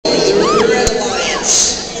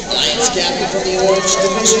from the Orange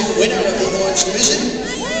Division, winner of the Orange Division.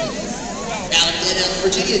 Out of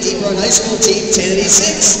Virginia, Deep Run High School team,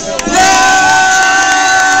 1086.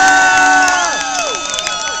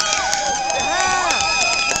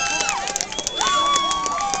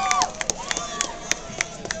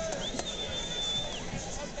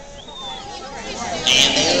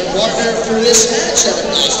 And the other partner for this match out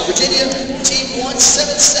of Austin, Virginia, team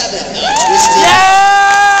 177.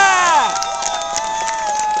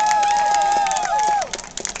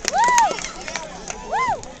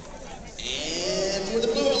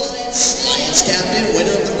 Captain,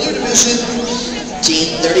 winner of the Blue Division,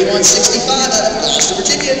 Team 3165 out of Austin,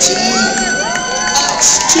 Virginia, Team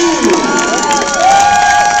X2.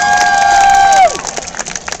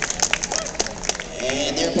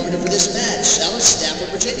 And their partner for this match, out of Stafford,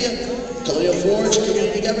 Virginia, Colonial Forge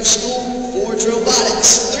Community Government School, Forge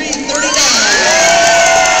Robotics, 339.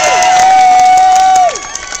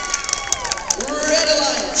 Red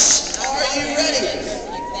Alliance, are you ready?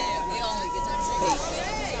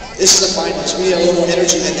 This is the finals. We need a little more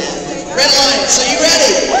energy than that. Red Alliance, are you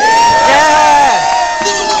ready? Yeah!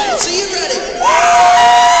 Blue Alliance, are you ready?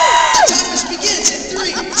 The timer begins in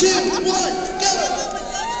 3, 2, 1, go!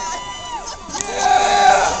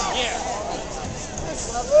 Yeah!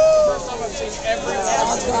 First time I've seen every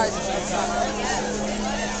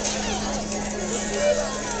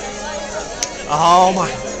Oh my!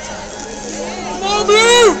 Come on,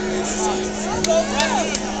 Blue!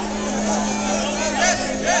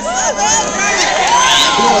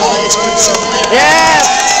 Yes!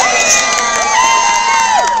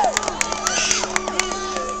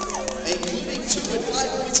 Including 2 and 5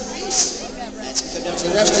 points apiece. That's going to come down to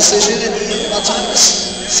the ref's decision at the end of our times.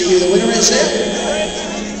 See who the winner is there.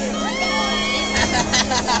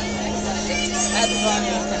 That's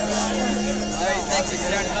funny. Alright, thanks for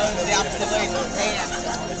turning over the opposite way to the pan.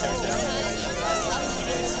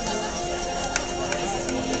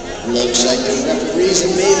 Looks like the referees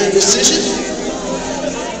have made their decision.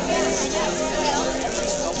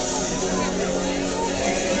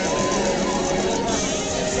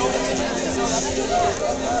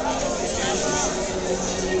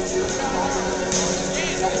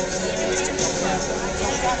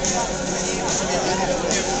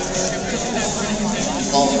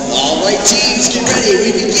 All right, teams, get ready.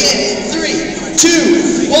 We begin in 3,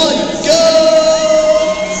 2, 1, go!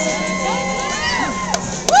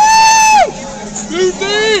 Blue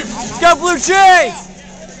team! Go Blue Cheese!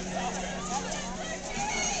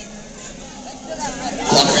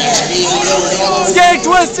 Stay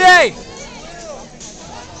twisty!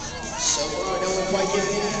 So far, no one quite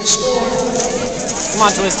getting into the score. Come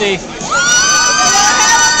on, Twisty.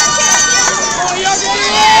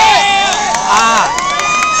 Ah!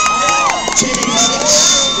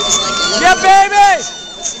 10-86. Yeah, baby!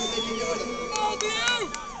 Let's see what they can do with them.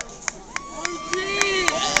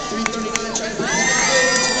 339 trying to put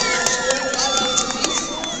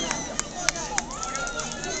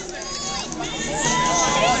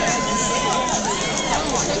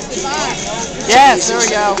Yes, there we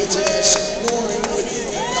go. It's scoring.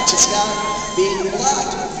 It's now being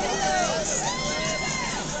blocked.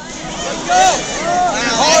 Let's go!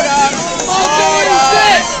 Hold on! Hold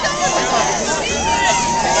on!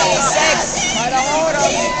 86! Try to hold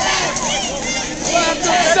him!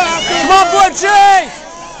 Come on, Blue Cheese!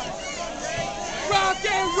 Rock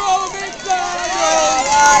and roll, Red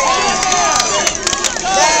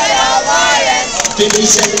Alliance! 50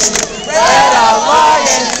 seconds. Red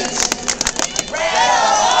Alliance!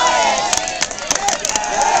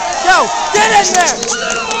 Go! Get in there!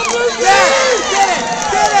 Yeah! Get it!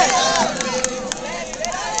 Get it!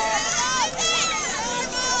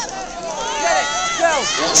 Get it! Go!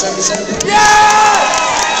 177. Yeah!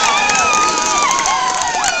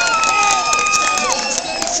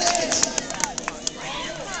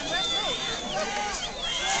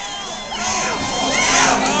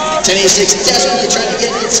 Desperately trying to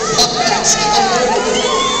get its putbacks unloaded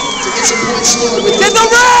to get some points scored. Get the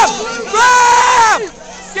ramp! Ramp!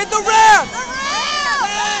 Get the ramp!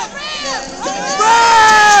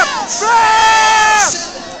 Ramp! Ramp!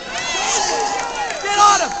 Get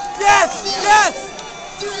on him! Yes! Yes!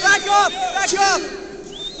 Back up! Back up!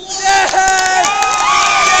 Yes! Yes!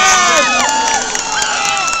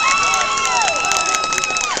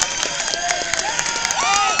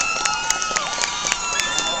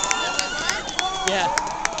 Yeah.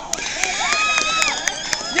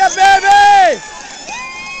 Yeah, baby!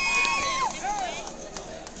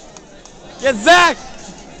 Get Zach!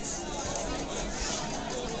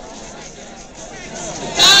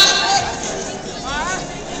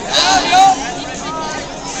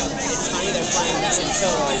 It's funny they're playing this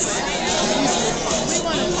until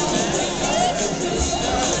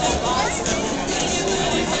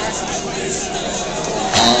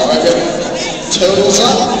Alright, totals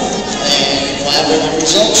up, and we'll have the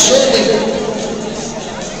results shortly.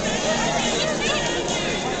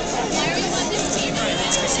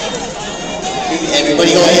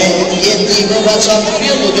 Everybody go ahead and get the robots off the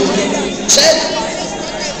field. We'll get them set.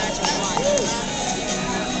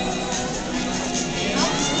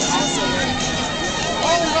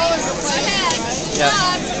 Yeah.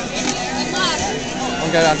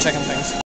 We'll go down and check them.